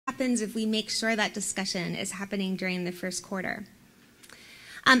happens if we make sure that discussion is happening during the first quarter?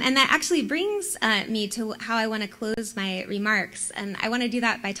 And that actually brings me to how I want to close my remarks. And I want to do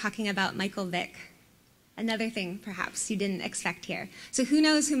that by talking about Michael Vick. Another thing, perhaps, you didn't expect here. So who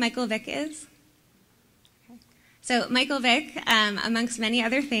knows who Michael Vick is? Okay. So Michael Vick, amongst many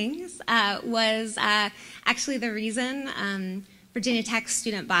other things, was actually the reason Virginia Tech's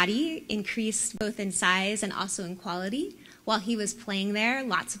student body increased both in size and also in quality. While he was playing there,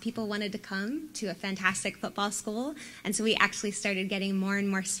 lots of people wanted to come to a fantastic football school, and so we actually started getting more and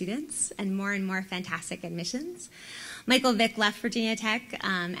more students and more fantastic admissions. Michael Vick left Virginia Tech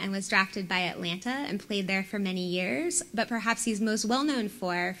and was drafted by Atlanta and played there for many years, but perhaps he's most well known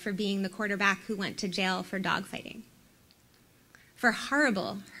for being the quarterback who went to jail for dogfighting, for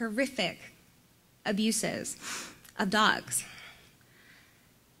horrible, horrific abuses of dogs.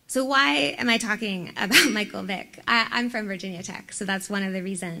 So why am I talking about Michael Vick? I'm from Virginia Tech, so that's one of the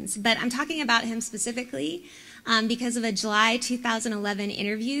reasons. But I'm talking about him specifically because of a July 2011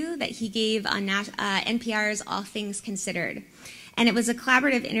 interview that he gave on NPR's All Things Considered. And it was a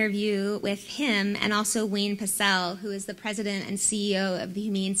collaborative interview with him and also Wayne Pacelle, who is the president and CEO of the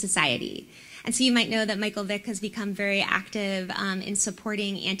Humane Society. And so you might know that Michael Vick has become very active in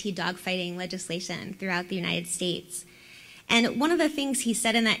supporting anti-dogfighting legislation throughout the United States. And one of the things he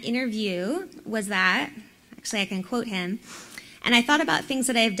said in that interview was that, actually I can quote him, "And I thought about things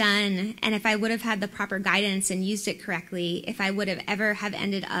that I've done, and if I would have had the proper guidance and used it correctly, if I would have ever have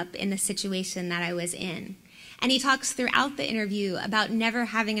ended up in the situation that I was in." And he talks throughout the interview about never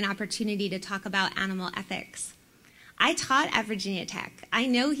having an opportunity to talk about animal ethics. I taught at Virginia Tech. I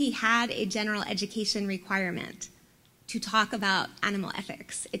know he had a general education requirement to talk about animal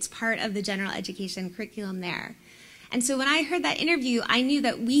ethics. It's part of the general education curriculum there. And so when I heard that interview, I knew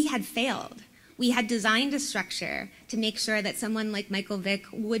that we had failed. We had designed a structure to make sure that someone like Michael Vick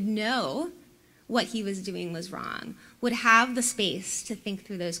would know what he was doing was wrong, would have the space to think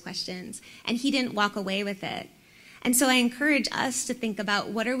through those questions, and he didn't walk away with it. And so I encourage us to think about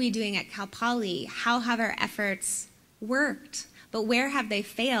what are we doing at Cal Poly? How have our efforts worked? But where have they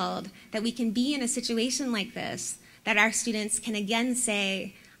failed? That we can be in a situation like this, that our students can again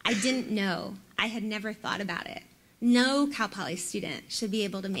say, I didn't know, I had never thought about it. No Cal Poly student should be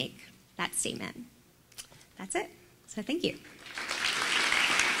able to make that statement. That's it. So thank you.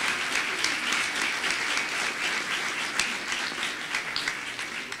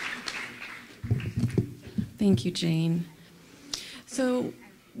 Thank you, Jane. So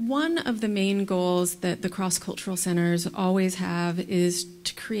one of the main goals that the cross-cultural centers always have is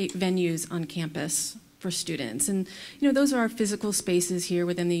to create venues on campus for students. And those are our physical spaces here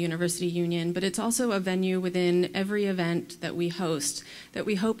within the University Union, but it's also a venue within every event that we host that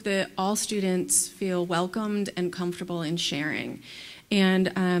we hope that all students feel welcomed and comfortable in sharing. And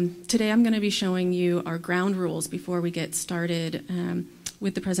today I'm going to be showing you our ground rules before we get started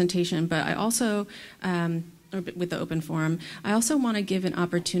with the presentation, but I also with the open forum. I also want to give an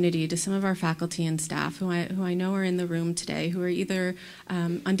opportunity to some of our faculty and staff who I know are in the room today, who are either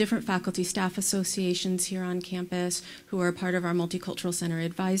on different faculty staff associations here on campus, who are part of our Multicultural Center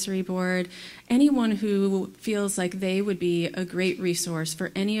Advisory Board, anyone who feels like they would be a great resource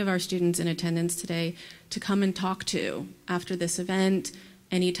for any of our students in attendance today to come and talk to after this event,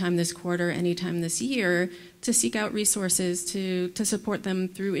 anytime this quarter, anytime this year, to seek out resources to support them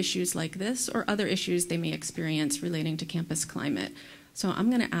through issues like this or other issues they may experience relating to campus climate. So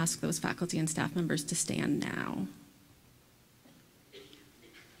I'm going to ask those faculty and staff members to stand now.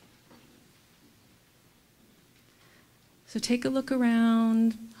 So take a look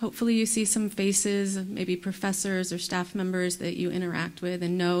around. Hopefully you see some faces of maybe professors or staff members that you interact with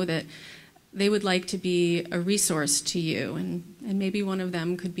and know that they would like to be a resource to you, and maybe one of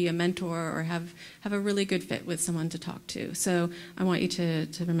them could be a mentor or have a really good fit with someone to talk to. So I want you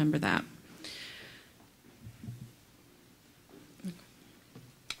to remember that.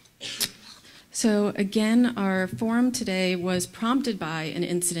 So again, our forum today was prompted by an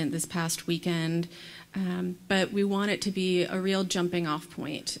incident this past weekend, but we want it to be a real jumping off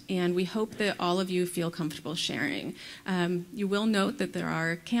point, and we hope that all of you feel comfortable sharing. You will note that there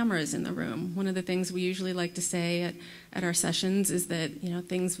are cameras in the room. One of the things we usually like to say at our sessions is that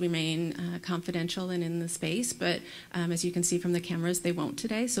things remain confidential and in the space, but as you can see from the cameras, they won't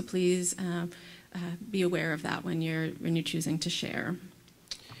today, so please be aware of that when you're choosing to share.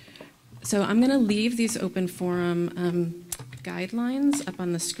 So I'm going to leave these open forum guidelines up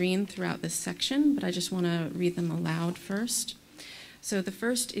on the screen throughout this section, but I just want to read them aloud first. So the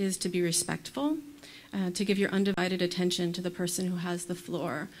first is to be respectful. to give your undivided attention to the person who has the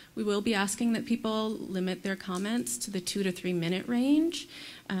floor. We will be asking that people limit their comments to the 2 to 3 minute range.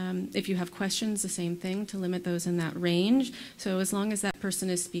 If you have questions, the same thing, to limit those in that range. So as long as that person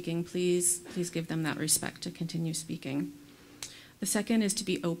is speaking, please give them that respect to continue speaking. The second is to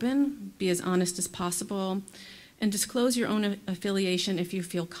be open, be as honest as possible, and disclose your own affiliation if you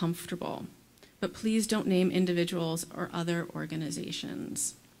feel comfortable. But please don't name individuals or other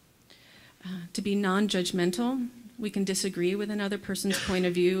organizations. To be non-judgmental, we can disagree with another person's point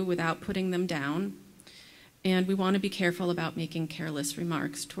of view without putting them down. And we want to be careful about making careless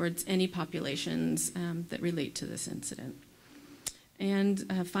remarks towards any populations that relate to this incident.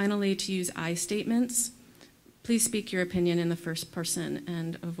 And finally, to use I statements. Please speak your opinion in the first person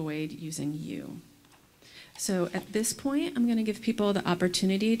and avoid using you. So at this point, I'm going to give people the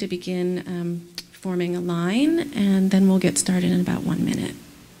opportunity to begin forming a line, and then we'll get started in about 1 minute.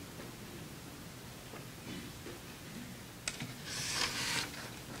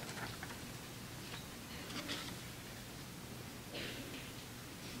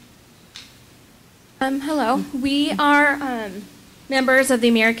 Hello. We are members of the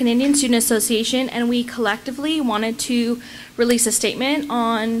American Indian Student Association, and we collectively wanted to release a statement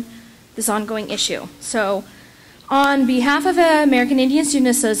on this ongoing issue. So, on behalf of the American Indian Student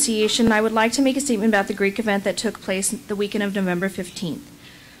Association, I would like to make a statement about the Greek event that took place the weekend of November 15th.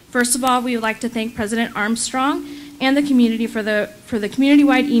 First of all, we would like to thank President Armstrong and the community for the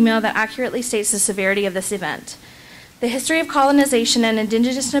community-wide email that accurately states the severity of this event. The history of colonization and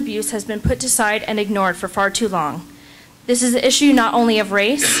indigenous abuse has been put aside and ignored for far too long. This is an issue not only of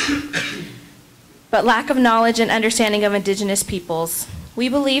race, but lack of knowledge and understanding of indigenous peoples. We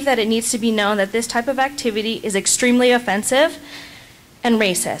believe that it needs to be known that this type of activity is extremely offensive and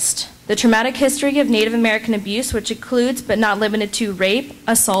racist. The traumatic history of Native American abuse, which includes but not limited to rape,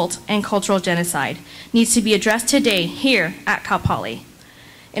 assault, and cultural genocide, needs to be addressed today here at Cal Poly.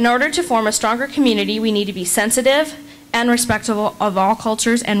 In order to form a stronger community, we need to be sensitive and respectful of all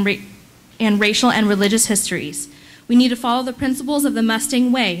cultures and racial and religious histories. We need to follow the principles of the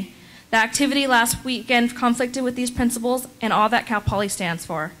Mustang Way. The activity last weekend conflicted with these principles and all that Cal Poly stands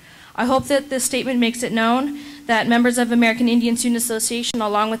for. I hope that this statement makes it known that members of American Indian Student Association,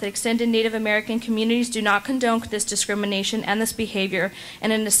 along with extended Native American communities, do not condone this discrimination and this behavior,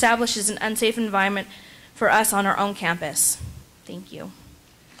 and it establishes an unsafe environment for us on our own campus. Thank you.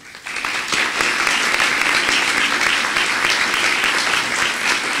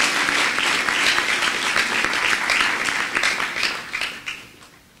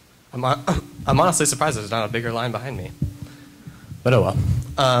 I'm honestly surprised there's not a bigger line behind me, but oh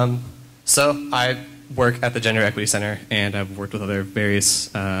well. So I work at the Gender Equity Center, and I've worked with other various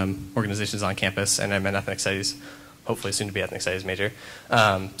organizations on campus, and I'm an ethnic studies, hopefully soon to be ethnic studies major.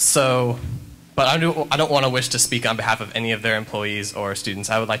 But I don't want to wish to speak on behalf of any of their employees or students.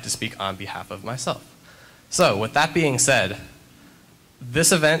 I would like to speak on behalf of myself. So with that being said,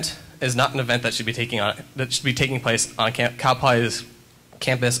 this event is not an event that should be taking place on Cal Poly's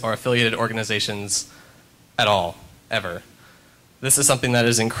campus or affiliated organizations at all, ever. This is something that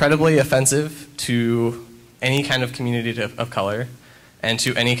is incredibly offensive to any kind of community of color and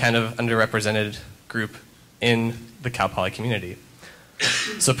to any kind of underrepresented group in the Cal Poly community.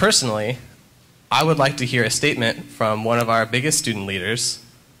 So personally, I would like to hear a statement from one of our biggest student leaders,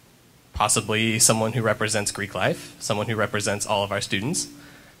 possibly someone who represents Greek life, someone who represents all of our students,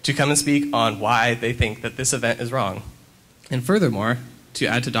 to come and speak on why they think that this event is wrong. And furthermore, to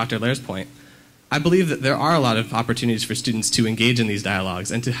add to Dr. Lair's point, I believe that there are a lot of opportunities for students to engage in these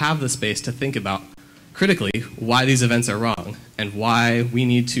dialogues and to have the space to think about critically why these events are wrong and why we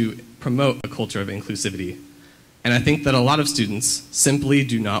need to promote a culture of inclusivity. And I think that a lot of students simply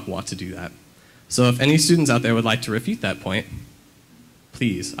do not want to do that. So if any students out there would like to refute that point,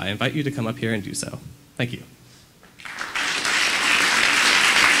 please, I invite you to come up here and do so. Thank you.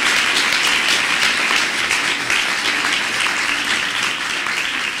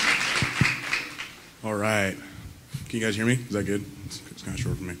 All right. Can you guys hear me? Is that good? It's kind of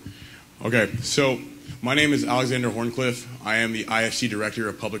short for me. Okay, so my name is Alexander Horncliffe. I am the IFC Director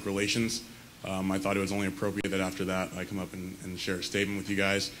of Public Relations. I thought it was only appropriate that after that I come up and share a statement with you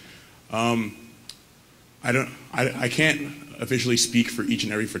guys. I can't officially speak for each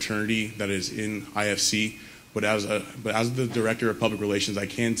and every fraternity that is in IFC, but as the Director of Public Relations, I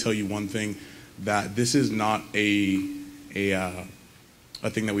can tell you one thing, that this is not a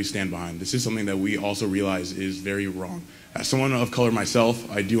thing that we stand behind. This is something that we also realize is very wrong. As someone of color myself,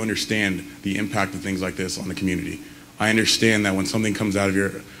 I do understand the impact of things like this on the community. I understand that when something comes out of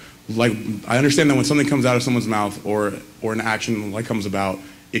someone's mouth or an action like comes about,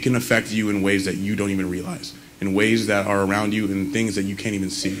 it can affect you in ways that you don't even realize, in ways that are around you and things that you can't even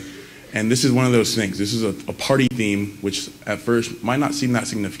see. And this is one of those things. This is a party theme, which at first might not seem that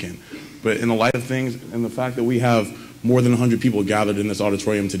significant. But in the light of things and the fact that we have more than 100 people gathered in this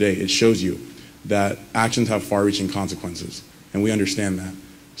auditorium today, it shows you that actions have far-reaching consequences. And we understand that.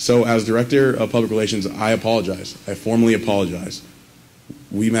 So as Director of Public Relations, I apologize. I formally apologize.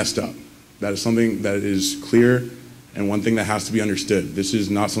 We messed up. That is something that is clear and one thing that has to be understood. This is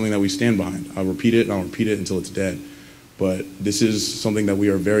not something that we stand behind. I'll repeat it and I'll repeat it until it's dead. But this is something that we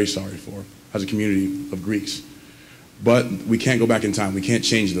are very sorry for as a community of Greeks. But we can't go back in time. We can't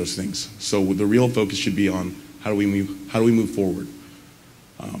change those things. So the real focus should be on how do we move forward.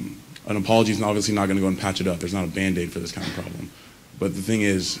 An apology is obviously not going to go and patch it up. There's not a Band-Aid for this kind of problem. But the thing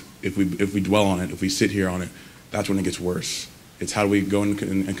is, if we dwell on it, if we sit here on it, that's when it gets worse. It's how do we go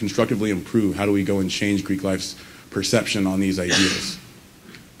and constructively improve? How do we go and change Greek life's perception on these ideas?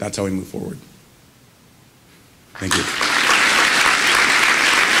 That's how we move forward. Thank you.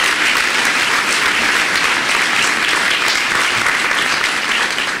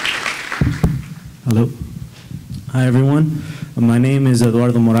 Hello. Hi, everyone. My name is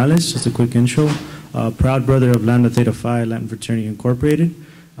Eduardo Morales. Just a quick intro. Proud brother of Lambda Theta Phi Latin Fraternity Incorporated.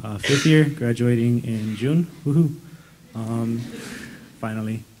 5th year, graduating in June. Woohoo.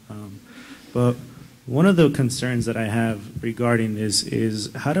 Finally. But one of the concerns that I have regarding this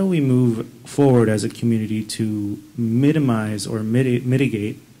is how do we move forward as a community to minimize or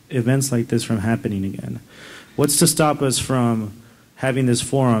mitigate events like this from happening again? What's to stop us from having this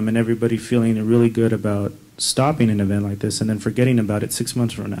forum and everybody feeling really good about stopping an event like this and then forgetting about it 6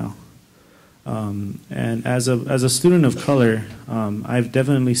 months from now? And as a student of color, I've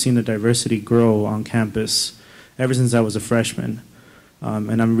definitely seen the diversity grow on campus ever since I was a freshman.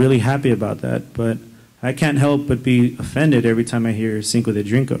 And I'm really happy about that, but I can't help but be offended every time I hear Cinco de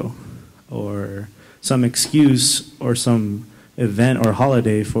Drinko or some excuse or some event or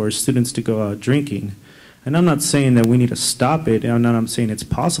holiday for students to go out drinking. And I'm not saying that we need to stop it, and I'm saying it's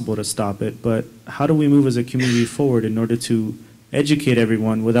possible to stop it, but how do we move as a community forward in order to educate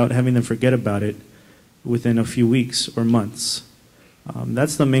everyone without having them forget about it within a few weeks or months?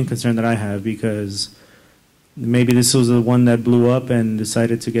 That's the main concern that I have, because maybe this was the one that blew up and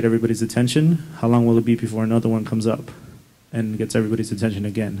decided to get everybody's attention. How long will it be before another one comes up and gets everybody's attention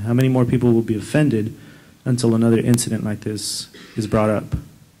again? How many more people will be offended until another incident like this is brought up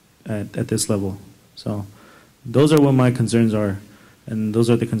at this level? So those are what my concerns are, and those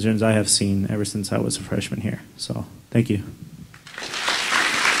are the concerns I have seen ever since I was a freshman here. So thank you.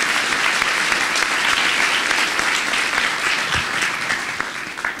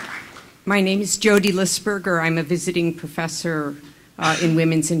 My name is Jody Lisberger. I'm a visiting professor in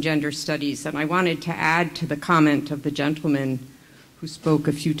Women's and Gender Studies, and I wanted to add to the comment of the gentleman who spoke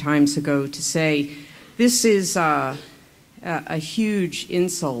a few times ago to say this is a huge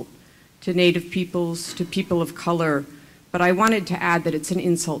insult to Native peoples, to people of color, but I wanted to add that it's an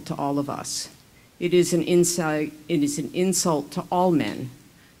insult to all of us. It is an insult to all men,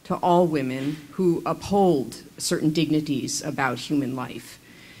 to all women who uphold certain dignities about human life.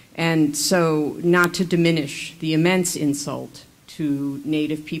 And so, not to diminish the immense insult to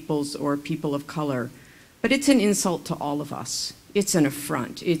Native peoples or people of color, but it's an insult to all of us. It's an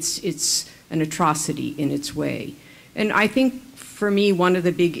affront. It's an atrocity in its way. And I think for me, one of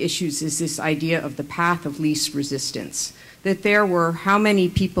the big issues is this idea of the path of least resistance, that there were how many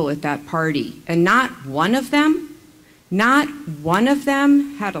people at that party, and not one of them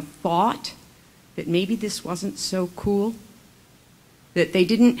had a thought that maybe this wasn't so cool, that they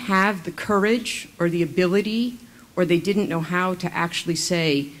didn't have the courage or the ability, or they didn't know how to actually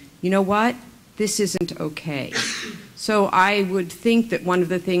say, you know what, this isn't okay. So I would think that one of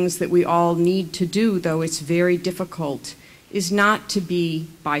the things that we all need to do, though it's very difficult, is not to be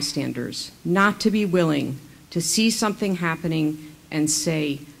bystanders, not to be willing to see something happening and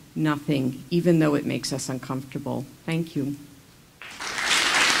say nothing, even though it makes us uncomfortable. Thank you.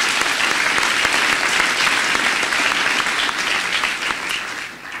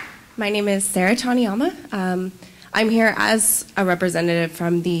 My name is Sarah Taniyama. I'm here as a representative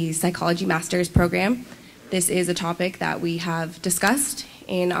from the Psychology Master's program. This is a topic that we have discussed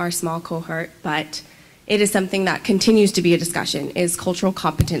in our small cohort, but it is something that continues to be a discussion, is cultural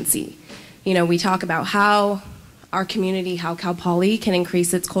competency. You know, we talk about how our community, how Cal Poly can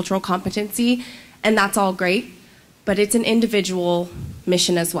increase its cultural competency, and that's all great, but it's an individual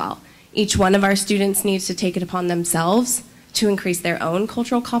mission as well. Each one of our students needs to take it upon themselves to increase their own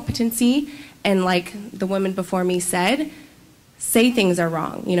cultural competency, and like the woman before me said, say things are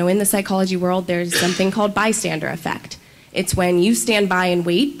wrong. You know, in the psychology world, there's something called bystander effect. It's when you stand by and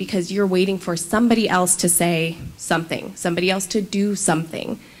wait because you're waiting for somebody else to say something, somebody else to do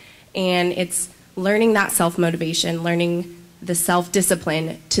something. And it's learning that self-motivation, learning the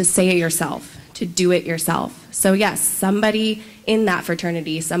self-discipline to say it yourself, to do it yourself. So yes, somebody in that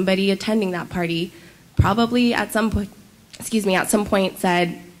fraternity, somebody attending that party, probably at some point, at some point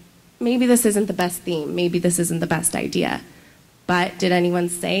said, maybe this isn't the best theme, maybe this isn't the best idea. But did anyone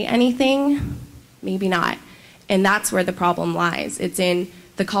say anything? Maybe not. And that's where the problem lies. It's in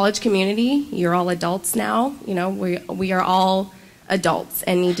the college community. You're all adults now. You know, we are all adults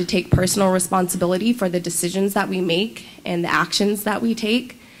and need to take personal responsibility for the decisions that we make and the actions that we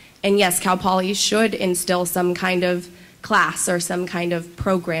take. And yes, Cal Poly should instill some kind of class or some kind of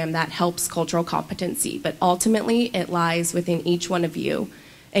program that helps cultural competency. But ultimately, it lies within each one of you.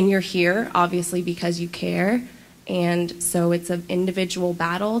 And you're here, obviously, because you care. And so it's an individual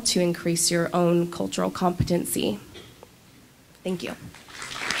battle to increase your own cultural competency. Thank you.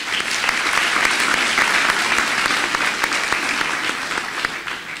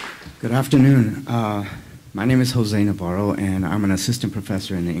 Good afternoon. My name is Jose Navarro, and I'm an assistant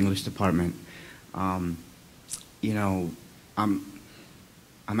professor in the English department. You know, I'm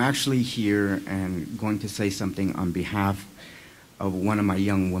actually here and going to say something on behalf of one of my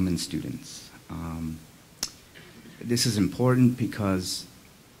young women students. This is important because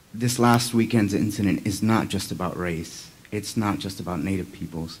this last weekend's incident is not just about race. It's not just about Native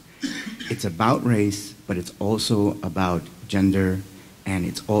peoples. It's about race, but it's also about gender, and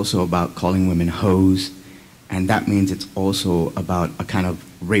it's also about calling women hoes, and that means it's also about a kind of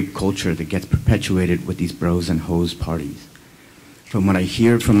rape culture that gets perpetuated with these bros and hoes parties. From what I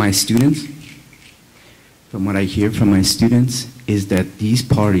hear from my students, is that these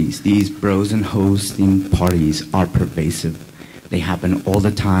parties, these bros and hoes themed parties, are pervasive. They happen all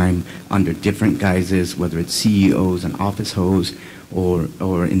the time under different guises, whether it's CEOs and office hoes,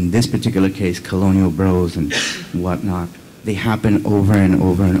 or in this particular case, colonial bros and whatnot. They happen over and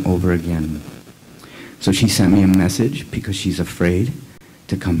over and over again. So she sent me a message because she's afraid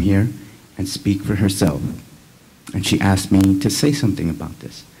to come here and speak for herself. And she asked me to say something about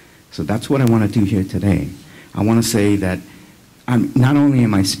this. So that's what I want to do here today. I want to say that not only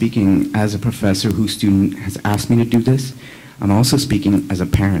am I speaking as a professor whose student has asked me to do this, I'm also speaking as a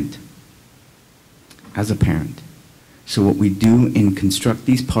parent. As a parent. So what we do in construct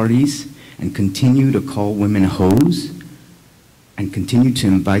these parties and continue to call women hoes and continue to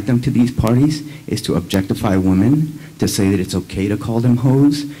invite them to these parties is to objectify women, to say that it's okay to call them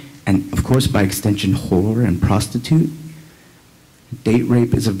hoes, and of course by extension whore and prostitute. Date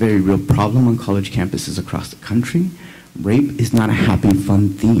rape is a very real problem on college campuses across the country. Rape is not a happy, fun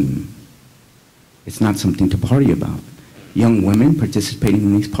theme. It's not something to party about. Young women participating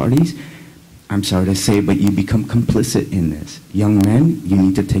in these parties, I'm sorry to say, but you become complicit in this. Young men, you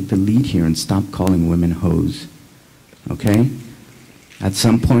need to take the lead here and stop calling women hoes. Okay? At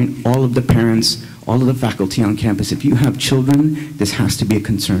some point, all of the parents, all of the faculty on campus, if you have children, this has to be a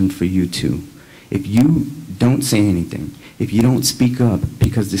concern for you too. If you don't say anything, if you don't speak up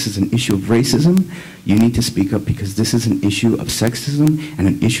because this is an issue of racism, you need to speak up because this is an issue of sexism and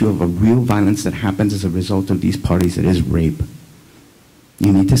an issue of a real violence that happens as a result of these parties that is rape.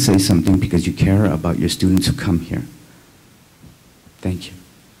 You need to say something because you care about your students who come here. Thank you.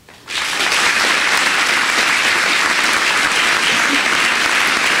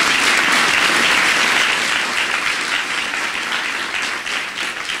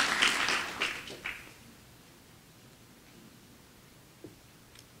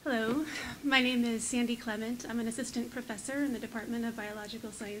 Hello, my name is Sandy Clement. I'm an assistant professor in the Department of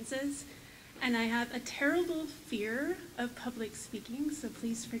Biological Sciences, and I have a terrible fear of public speaking, so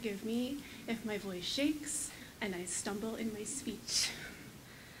please forgive me if my voice shakes and I stumble in my speech.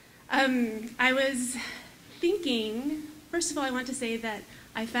 I was thinking, first of all, I want to say that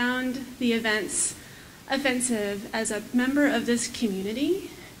I found the events offensive as a member of this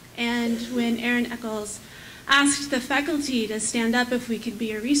community, and when Aaron Eccles asked the faculty to stand up if we could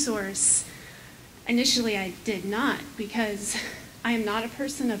be a resource, initially I did not, because I am not a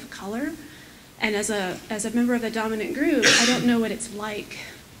person of color, and as a member of the dominant group, I don't know what it's like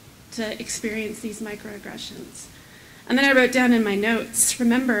to experience these microaggressions. And then I wrote down in my notes,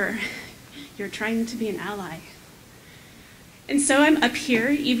 remember, you're trying to be an ally. And so I'm up here,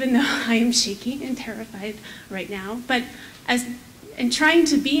 even though I am shaking and terrified right now, but in trying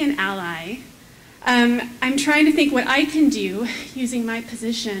to be an ally, I'm trying to think what I can do using my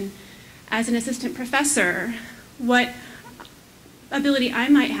position as an assistant professor, what ability I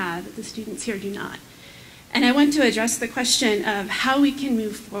might have that the students here do not. And I want to address the question of how we can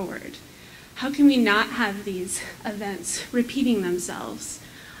move forward. how can we not have these events repeating themselves?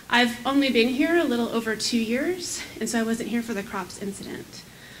 I've only been here a little over 2 years, and so I wasn't here for the crops incident.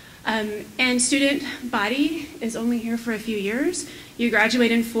 And student body is only here for a few years. You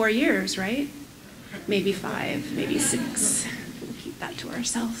graduate in 4 years, right? Maybe 5, maybe 6. We'll keep that to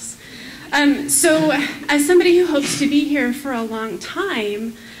ourselves. So as somebody who hopes to be here for a long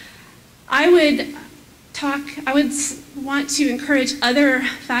time, I would want to encourage other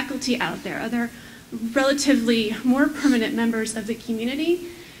faculty out there, other relatively more permanent members of the community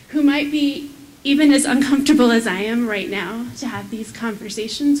who might be even as uncomfortable as I am right now to have these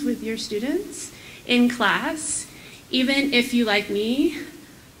conversations with your students in class, even if you, like me,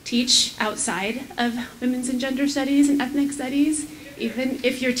 teach outside of women's and gender studies and ethnic studies, even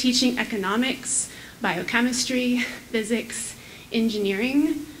if you're teaching economics, biochemistry, physics,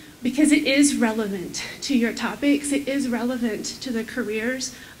 engineering, because it is relevant to your topics, it is relevant to the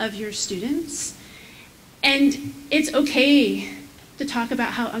careers of your students. And it's okay to talk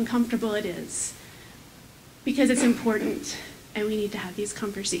about how uncomfortable it is, because it's important and we need to have these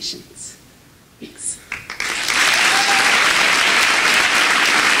conversations. Thanks.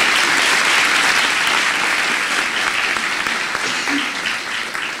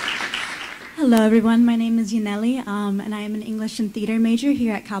 Hello everyone, my name is Yaneli, and I am an English and theater major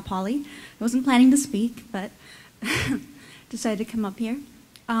here at Cal Poly. I wasn't planning to speak, but decided to come up here.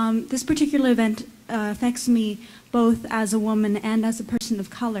 This particular event affects me both as a woman and as a person of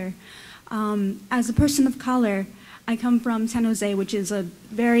color. As a person of color, I come from San Jose, which is a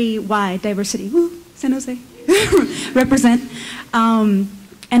very wide diversity. Woo, San Jose, represent. And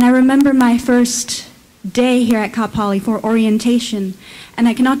I remember my first day here at Cal Poly for orientation, and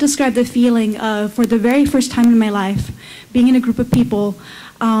I cannot describe the feeling of, for the very first time in my life, being in a group of people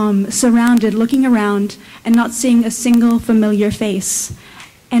surrounded, looking around, and not seeing a single familiar face,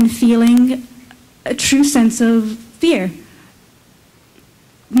 and feeling a true sense of fear.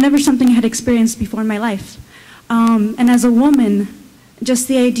 Never something I had experienced before in my life. And as a woman, just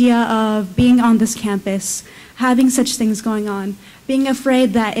the idea of being on this campus, having such things going on, being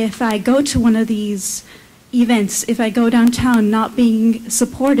afraid that if I go to one of these events, if I go downtown not being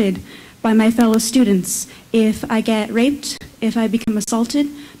supported by my fellow students, if I get raped, if I become assaulted,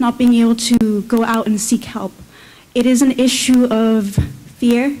 not being able to go out and seek help. It is an issue of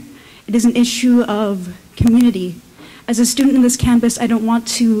fear. It is an issue of community. As a student in this campus, I don't want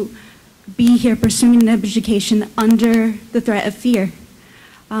to be here pursuing an education under the threat of fear.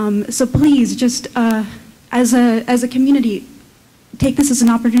 So please, just as a community, take this as an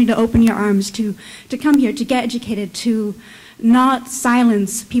opportunity to open your arms, to come here, to get educated, to not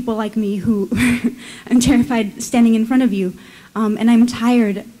silence people like me who I'm terrified standing in front of you. And I'm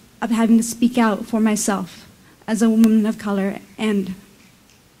tired of having to speak out for myself as a woman of color. And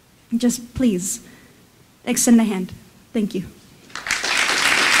just please, extend a hand. Thank you.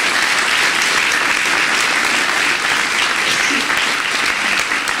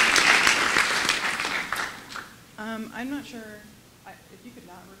 I'm not sure if you could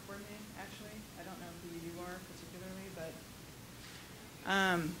not record me, actually. I don't know who you are particularly, but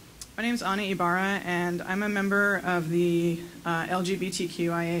my name is Ana Ibarra, and I'm a member of the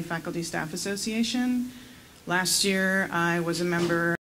LGBTQIA Faculty Staff Association. Last year, I was a member